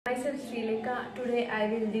Myself Srileka. Today I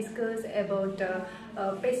will discuss about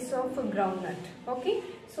pests of groundnut. Okay,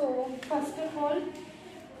 so first of all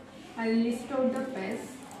I will list out the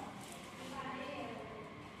pests.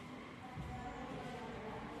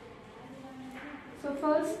 So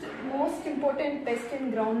first most important pest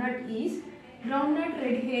in groundnut is groundnut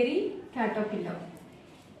red hairy caterpillar.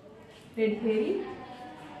 Red hairy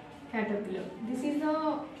caterpillar. This is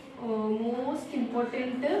the most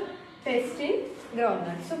important pest in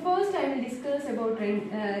groundnut. So first I will discuss about red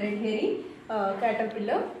hairy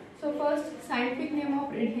caterpillar. So first scientific name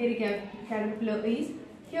of red hairy caterpillar is,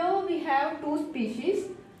 here we have two species.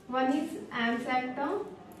 One is Amsacta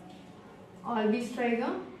albistriga.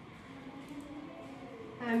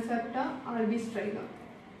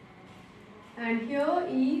 And here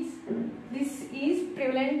this is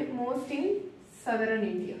prevalent most in southern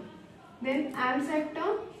India. Then Amsacta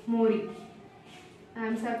mori.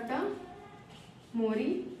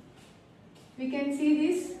 We can see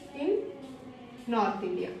this in North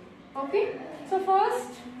India. Okay. So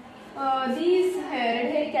first these red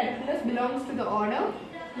hairy caterpillars belongs to the order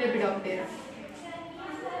Lepidoptera.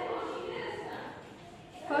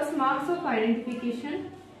 First, marks of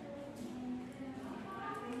identification.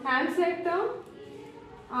 Amsacta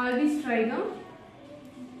albistriga.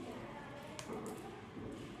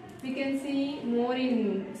 We can see more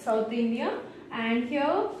in South India, and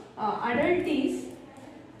here adult is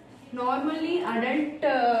normally adult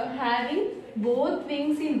having both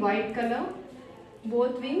wings in white color, four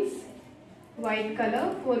wings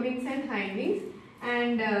and hind wings,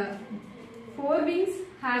 and four wings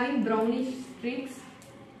having brownish streaks,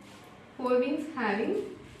 four wings having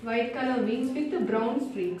white color wings with brown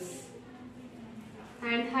streaks,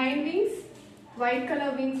 and hind wings white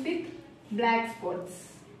color wings with black spots.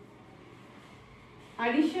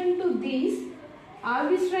 Addition to these,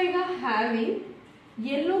 albistriga having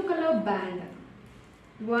yellow color band,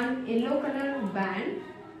 one yellow color band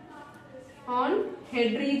on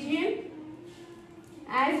head region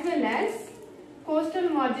as well as coastal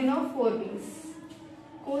margin of four wings.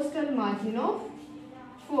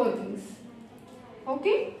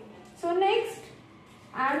 Okay. So next,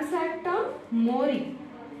 Amsacta mori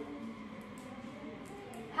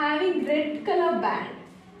having red color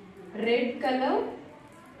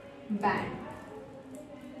band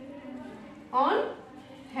on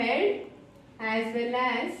head as well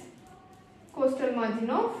as coastal margin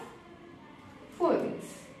of four wings.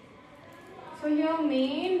 So here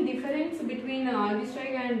main difference between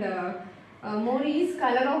albistriga and mori is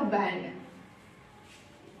color of band.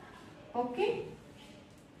 Okay,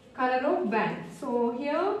 color of band. So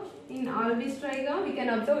here in albistriga we can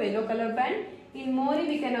observe yellow color band. In mori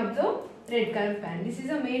we can observe red color band. This is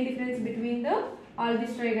the main difference between the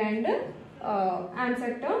albistriga and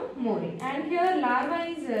Amsacta mori. And here larva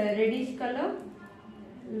is reddish color.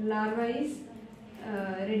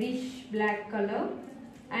 Reddish black color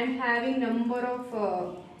and having number of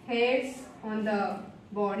hairs on the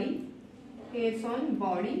body.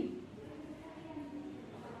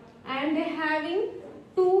 And they having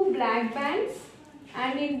two black bands,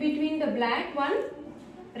 and in between the black one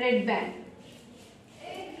red band.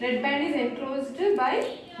 Red band is enclosed by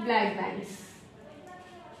black bands.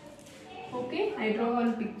 Okay, I draw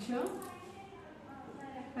one picture.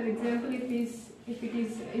 For example,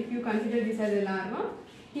 if you consider this as a larva,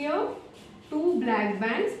 here two black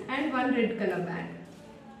bands and one red color band.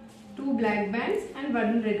 Two black bands and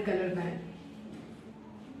one red color band.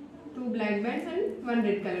 Two black bands and one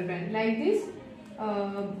red color band. Like this,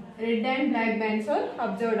 red and black bands are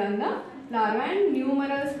observed on the larva, and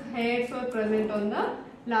numerous hairs are present on the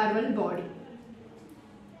larval body.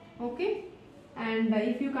 Okay, and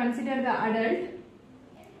if you consider the adult,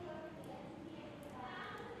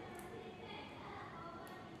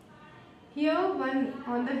 here one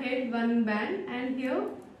on the head one band, and here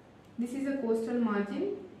this is a coastal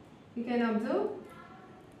margin. You can observe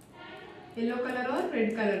yellow color or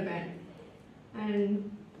red color band,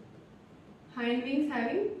 and hind wings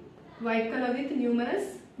having white color with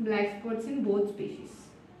numerous black spots in both species.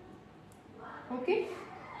 Okay,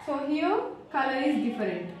 so here color is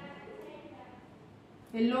different,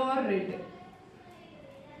 yellow or red.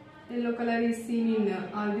 Yellow color is seen in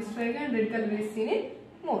albistriga and red color is seen in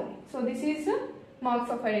mori. So this is marks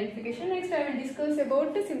of identification. Next I will discuss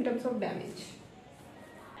about the symptoms of damage.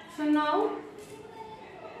 So now,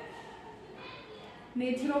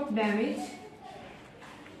 nature of damage.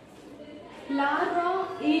 Larva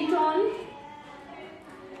eat on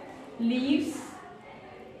leaves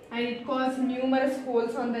and it causes numerous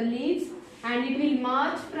holes on the leaves, and it will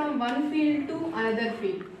march from one field to another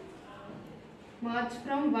field.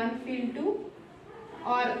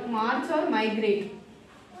 or march or migrate,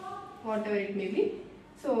 whatever it may be.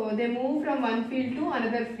 So they move from one field to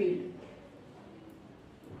another field.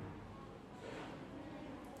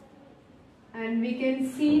 And we can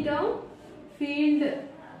see the field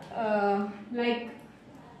like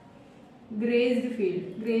grazed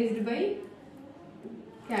by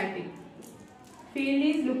cattle. Field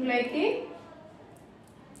is look like a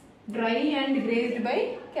dry and grazed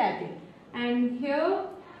by cattle. And here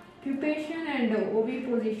pupation and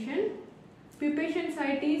oviposition. Pupation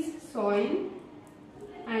site is soil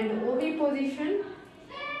and oviposition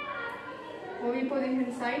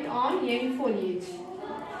site on young foliage.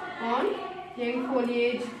 On young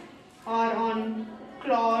foliage or on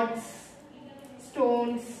clods,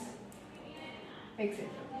 stones, etc.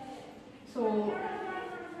 So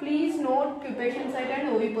please note pupation site and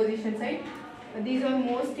oviposition site. These are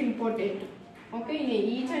most important. Okay, in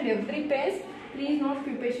each and every pest, please note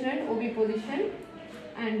pupation and oviposition,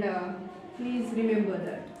 and please remember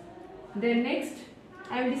that. Then next,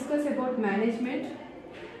 I will discuss about management.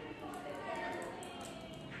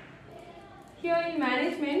 Here in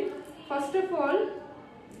management, first of all,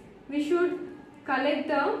 we should collect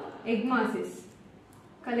the egg masses.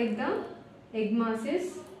 Collect the egg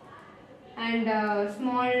masses and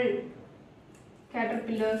small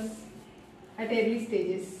caterpillars at early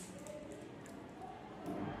stages.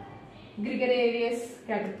 Gregarious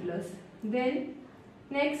caterpillars. Then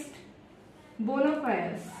next,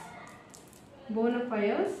 bonfires.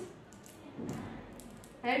 Bonfires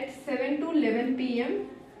at 7 to 11 p.m.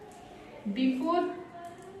 before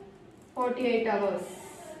 48 hours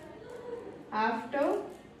after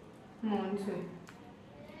monsoon.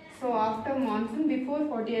 So after monsoon, before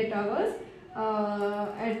 48 hours,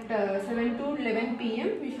 at 7 to 11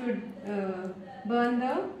 p.m. we should burn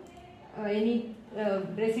the any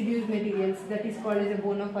residues materials, that is called as a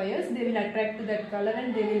bonfires. They will attract to that color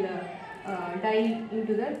and they will die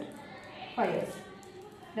into that fires.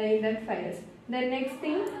 Die in that fires. Then next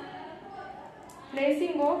thing,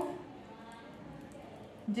 placing of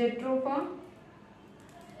Jatropha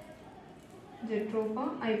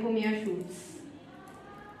hypomia shoots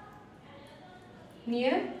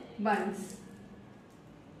near bunds.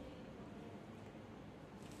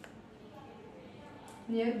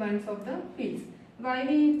 Near bunds of the fields. Why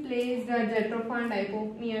we place the Jatropha and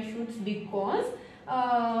hypomia shoots? Because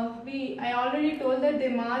I already told that they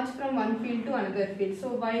march from one field to another field. So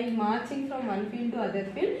while marching from one field to other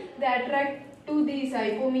field, they attract to these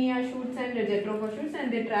hypomia shoots and Jatropha shoots,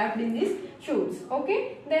 and they trapped in these shoots.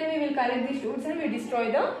 Okay, then we will collect the shoots and we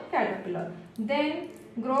destroy the caterpillar. Then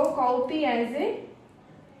grow cowpea as a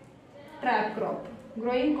trap crop.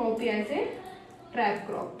 Growing cowpea as a trap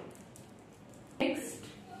crop. Next,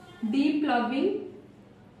 depulving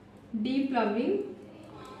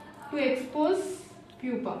to expose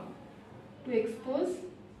pupa. Because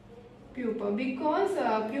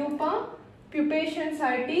pupation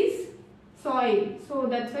site is soil, so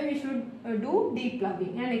that's why we should do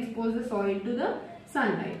depulving and expose the soil to the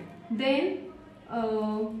sunlight. Then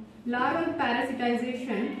larval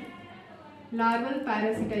parasitization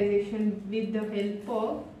with the help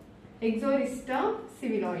of Exorista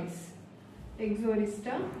civilloids.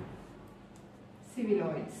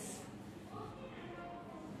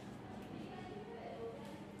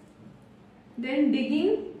 Then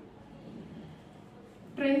digging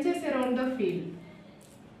trenches around the field.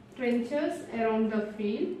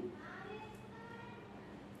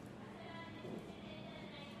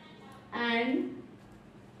 And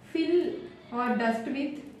fill or dust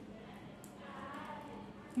with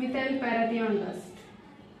methylparathion dust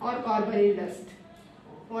or carbaryl dust,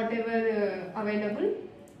 whatever available,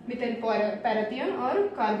 methylparathion or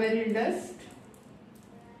carbaryl dust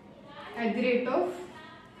at the rate of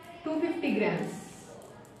 250 grams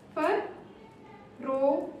per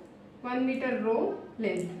row, 1 meter row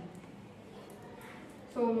length.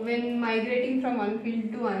 So when migrating from one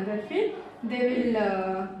field to another field, they will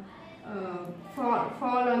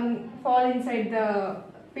fall inside the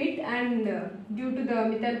pit, and due to the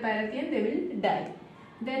methylparathion they will die.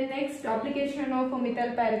 Then next, application of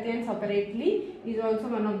methylparathion separately is also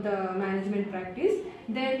one of the management practice.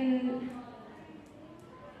 Then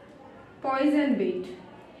poison bait.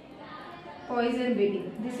 Poison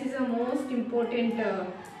baiting. This is a most important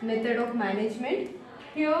method of management.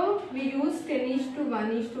 Here we use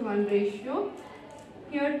 10:1:1 ratio.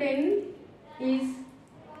 Here 10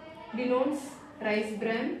 denotes rice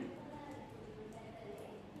bran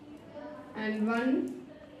and 1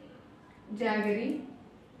 jaggery,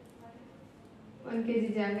 1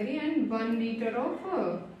 kg jaggery, and 1 liter of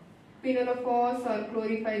pinolophos or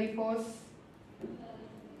chlorpyrifos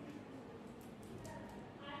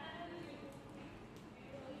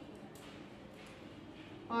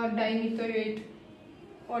or dimethoate,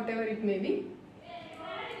 whatever it may be.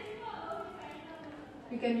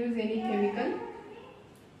 You can use any chemical.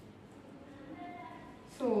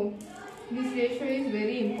 So this ratio is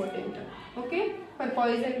very important. Okay, for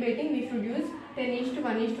poison baiting we should use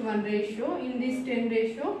 10:1:1 ratio. In this 10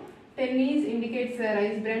 ratio, 10 is indicates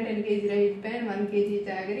rice bran, 10 kg rice bran, 1 kg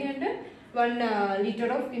Agri, and 1 liter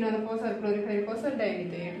of quinolphos or chlorpyrifos or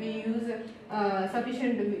dimethoate. We use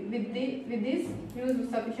sufficient with this use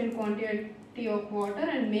sufficient quantity of water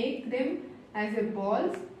and make them as a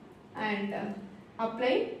balls and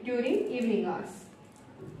apply during evening hours.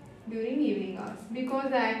 Because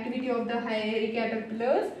the activity of the hairy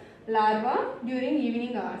caterpillars larva during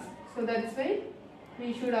evening hours. So that's why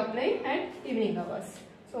we should apply at evening hours.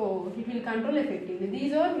 So it will control effectively.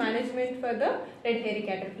 These are management for the red hairy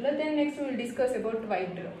caterpillar. Then next we will discuss about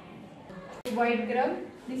white grub. White grub.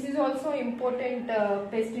 This is also important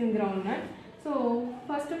pest in groundnut. So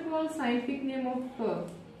first of all, scientific name of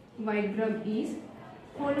white grub is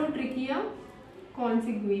Holotrichia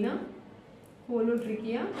consanguinea.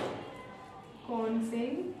 Holotrichia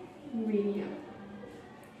consanguinea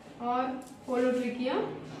or Holotrichia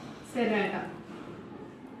serrata.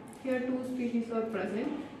 Here two species are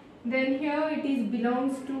present. Then here it is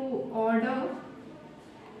belongs to order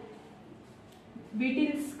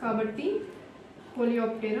beetles kabatti,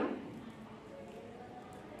 Coleoptera.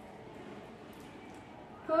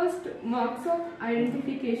 First, marks of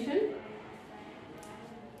identification.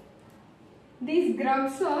 These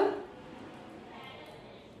grubs are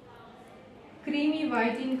creamy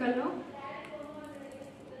white in color,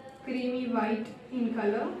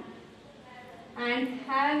 and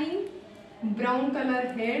having brown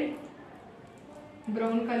color head,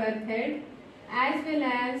 as well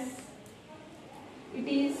as it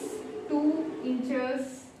is 2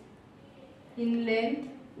 inches in length.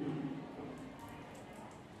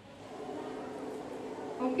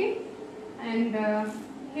 Okay, and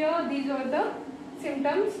here these are the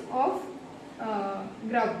symptoms of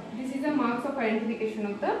grub. This is the marks of identification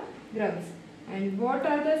of the grubs. And what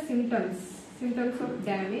are the symptoms? Symptoms of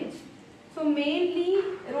damage. So mainly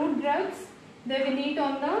root grubs, they will eat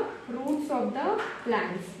on the roots of the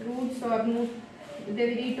plants. Roots or they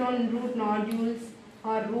will eat on root nodules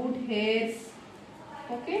or root hairs.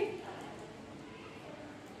 Okay,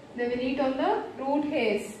 they will eat on the root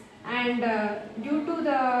hairs, and due to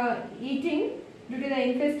the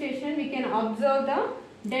infestation, we can observe the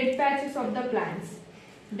dead patches of the plants.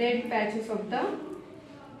 Dead patches of the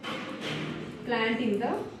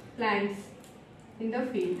plants in the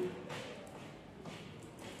field.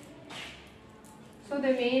 So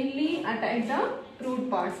they mainly attack the root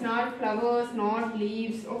parts, not flowers, not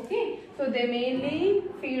leaves. Okay, so they mainly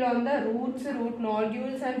feed on the roots, root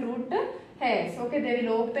nodules and root hairs. Okay, they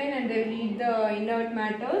will open and they will eat the inert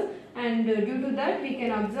matters, and due to that we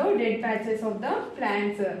can observe dead patches of the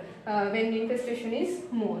plants when infestation is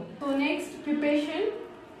more. So next, pupation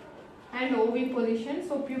and oviposition.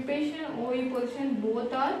 So pupation, oviposition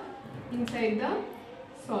both are inside the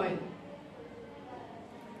soil.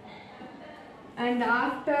 And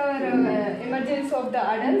after emergence of the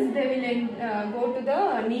adults, they will go to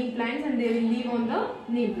the neem plants and they will live on the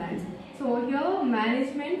neem plants. So here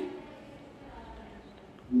management,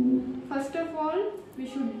 first of all we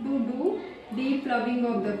should do deep ploughing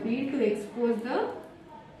of the field to expose the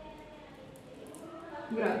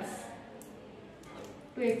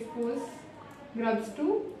grubs to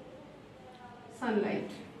sunlight.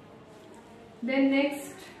 Then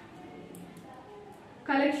next,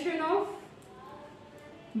 collection of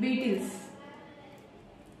beetles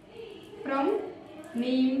from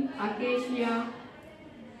neem, acacia.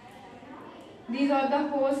 These are the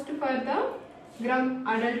host for the grub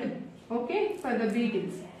adult, okay, for the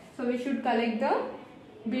beetles. So we should collect the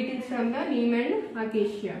beetles from the neem and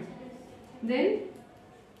acacia. Then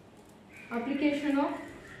application of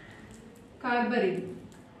carbaryl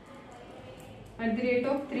at the rate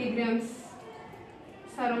of 3 grams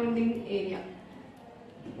surrounding area.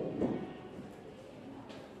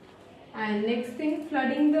 And next thing,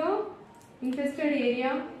 flooding the infested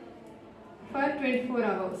area for 24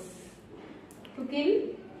 hours to kill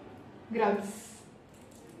grubs.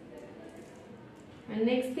 And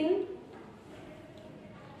next thing,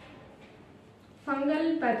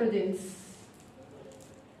 fungal pathogens.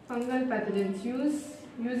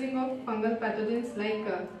 Using of fungal pathogens like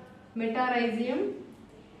Metarhizium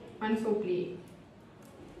unsopleae.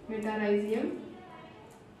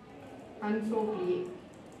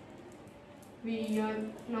 We are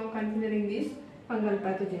now considering these fungal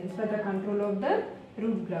pathogens for the control of the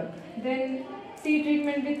root grub. Then seed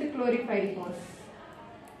treatment with chlorpyrifos.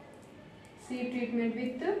 Seed treatment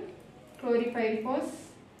with chlorpyrifos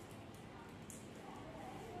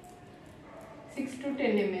 6 to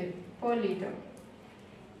 10 ml per liter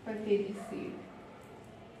per kg seed.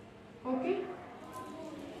 Okay.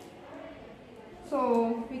 So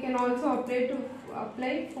we can also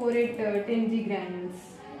apply 4-10G granules.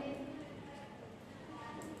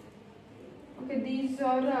 Okay, these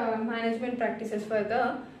are management practices for the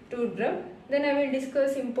root grub. Then I will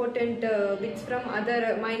discuss important bits from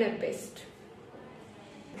other minor pests.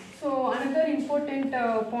 So another important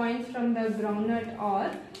points from the groundnut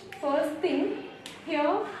are, first thing,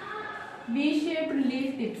 here V-shaped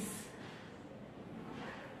leaf tips,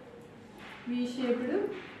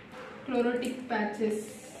 V-shaped chlorotic patches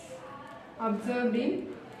observed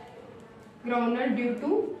in groundnut due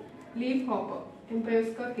to leaf hopper,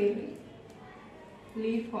 Empyosca caeli,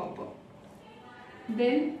 leaf hopper.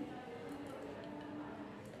 Then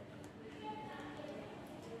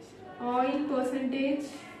oil percentage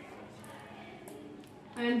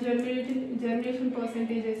and germination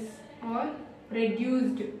percentages are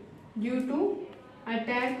reduced due to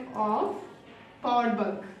attack of pod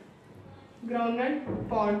bug, groundnut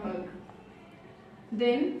pod bug.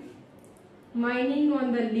 Then mining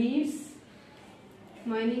on the leaves,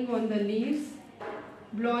 blotches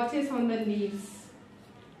on the leaves,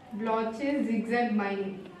 blotches, zigzag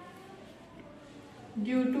mining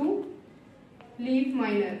due to leaf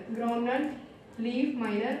miner, groundnut leaf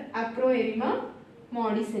miner, Aproerima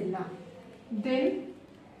modicella. Then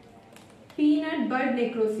peanut bud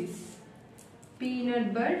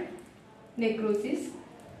necrosis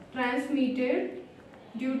transmitted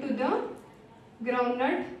due to the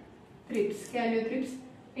groundnut thrips, Caliothrips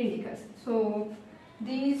indicus. So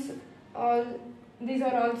these are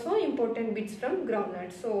also important bits from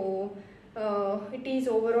groundnut. So it is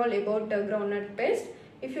overall about the groundnut pest.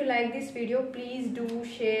 If you like this video, please do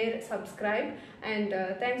share, subscribe, and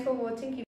thanks for watching.